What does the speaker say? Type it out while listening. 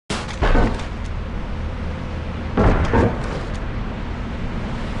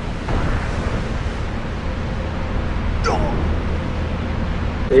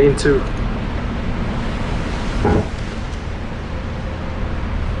8 and 2.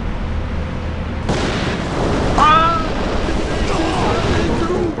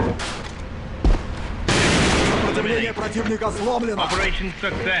 Operation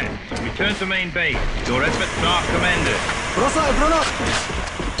success. Return to main base. Your efforts are commended. Бросаю гранат!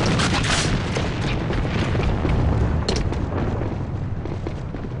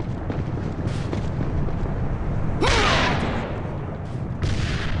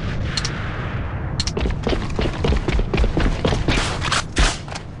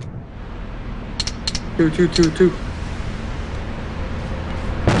 Two.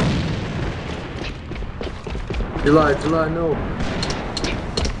 July, no.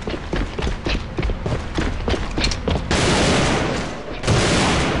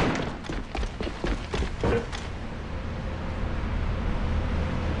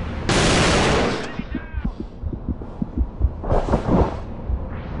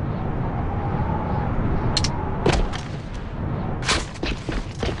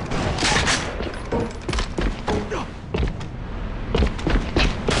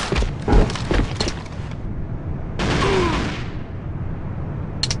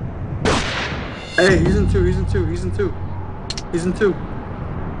 Hey, he's in two.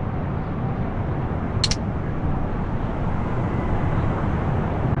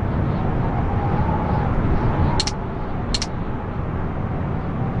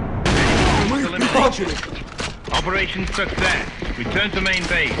 Operation success. Return to main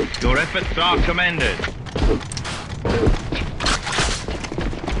base. Your efforts are commended.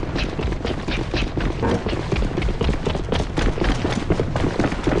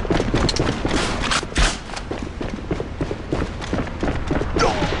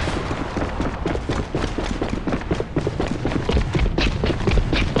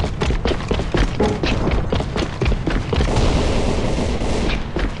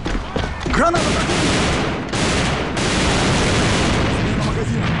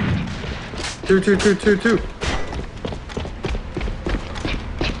 Two.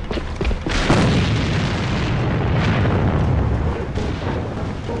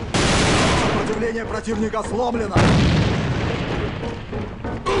 Сопротивление противника сломлено.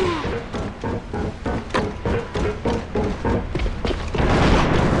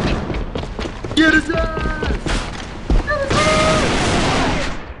 Get his ass!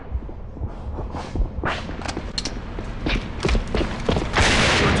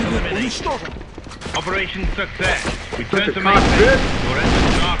 Operation success. Return to main base. Your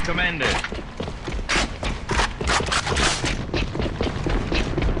efforts are commended.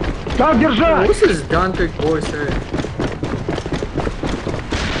 Так держать! What's this Dante boy saying?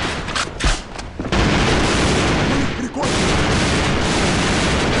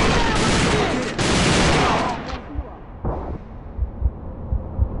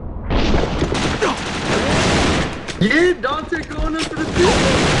 Yeah, Dante going in for the field.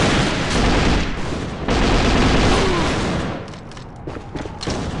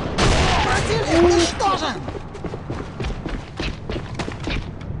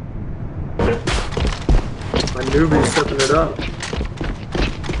 My newbie's stepping it up.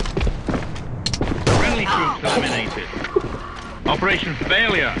 Friendly troops eliminated. Operation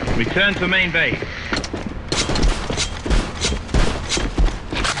failure. Return to main base.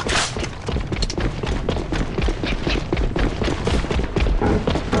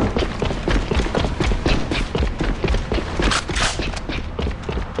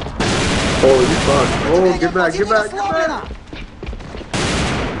 Oh, you fucked. Oh, get back.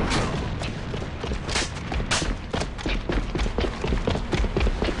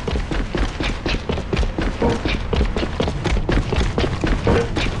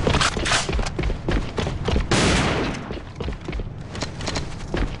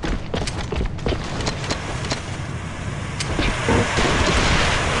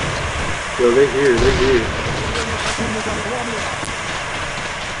 Yo, they're here.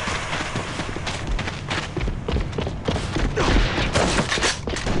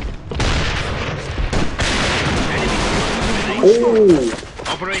 Oh!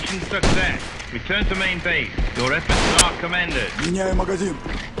 Operation success. Return to main base. Your efforts are commended. Меняю магазин.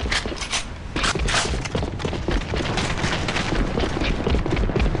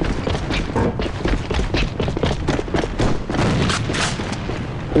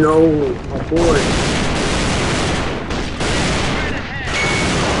 No, my boy.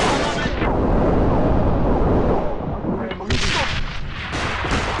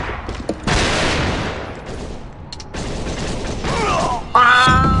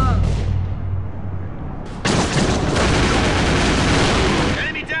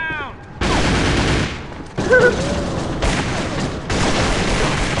 Enemy down!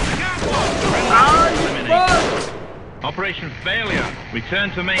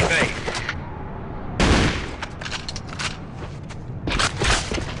 Return to main base.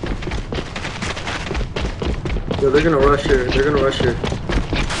 Yo, they're gonna rush here. They're gonna rush here.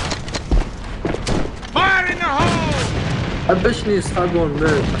 Fire in the hole! I bet you need to stop going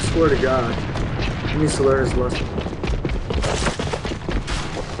mid. I swear to God. He needs to learn his lesson.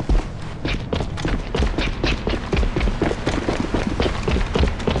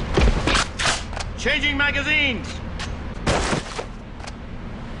 Changing magazines!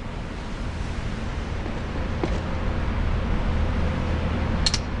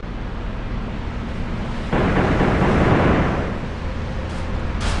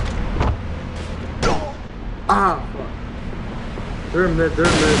 Ah, fuck. They're mid, they're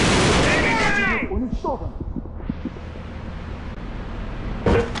mid. Уничтожен.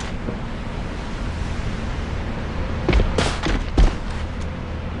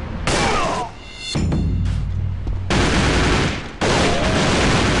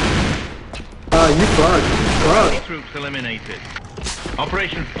 You fucked. Enemy troops eliminated.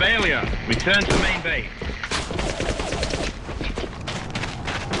 Operation failure. Return to main base.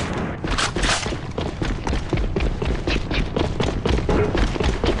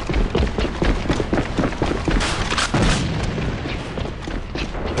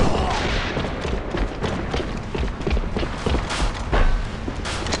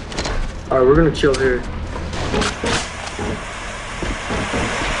 Alright, we're gonna chill here.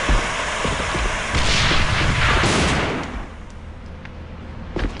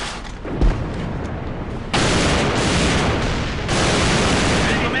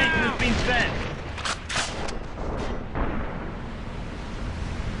 Information has been sent.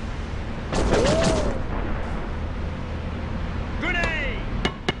 Grenade!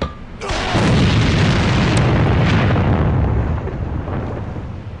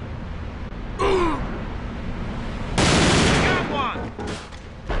 Got one!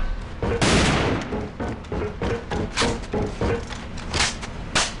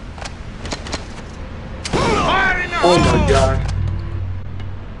 Fire in the Oh hole! my God.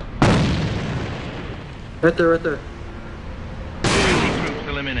 Right there, right there. Enemy troops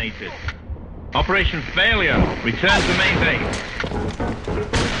eliminated. Operation failure. Return to main base.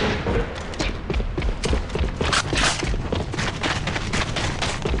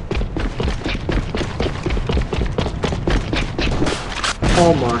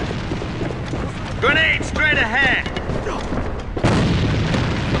 Oh my. Grenade straight ahead.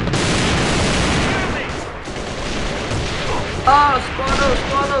 Ah,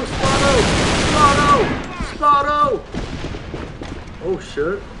 Spano! Oh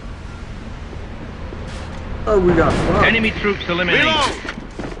shit. Oh, we got fucked. Enemy troops eliminated.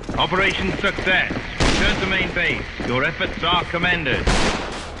 Reload. Operation success. Return to main base. Your efforts are commended.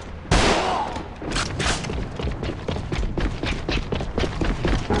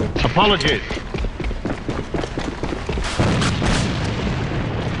 Apologies.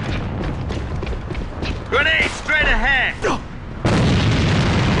 Grenade straight ahead. Go.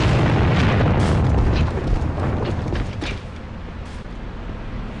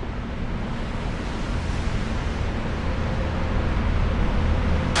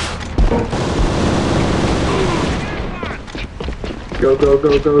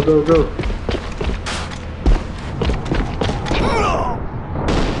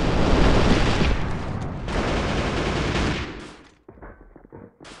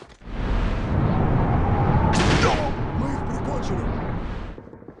 Мы их прикончили.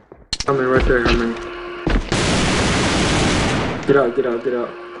 Herman, right there, Herman. Get out.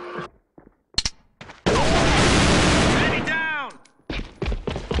 Enemy down.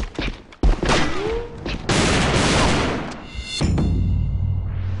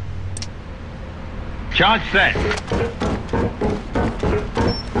 Charge set.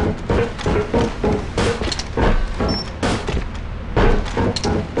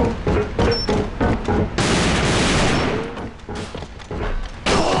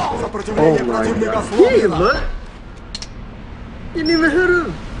 Сопротивление Oh my противника God. He сломлено. lit. You didn't even hit him.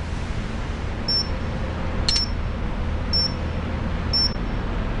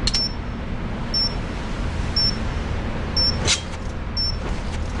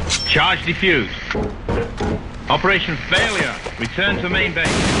 Charge defused. Operation failure. Return to main base.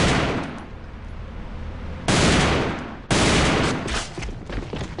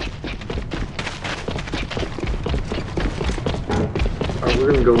 Alright,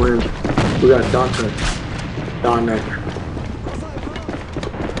 we're gonna go in. We got Dante. Down there.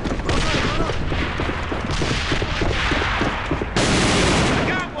 I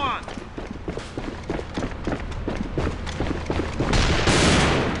got one.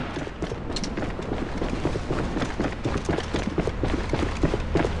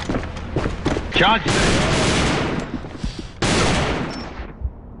 Charge them.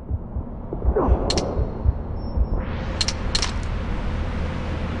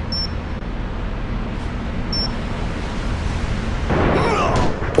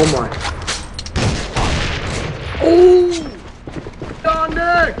 Oh my. Oh!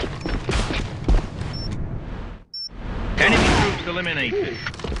 Dominic! Enemy troops eliminated.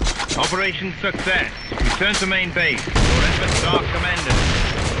 Operation success. Return to main base. Your efforts are commended.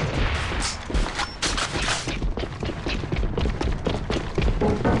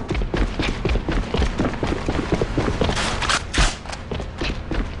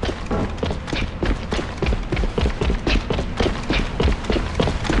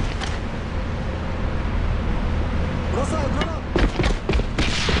 Бросаю гранату!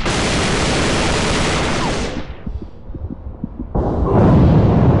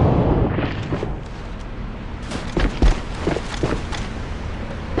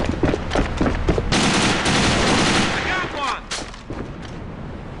 I got one!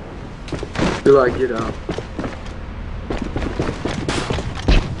 Do I get out?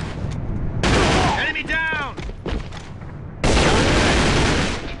 Enemy down!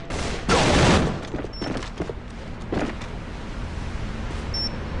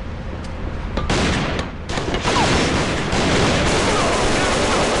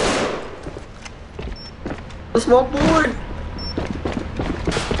 That's my boy!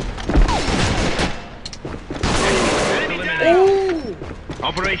 Eliminated. Oh!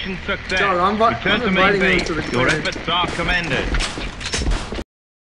 Operation success. Dog, I'm Return to main inviting him base. to the Your clinic. efforts are commended.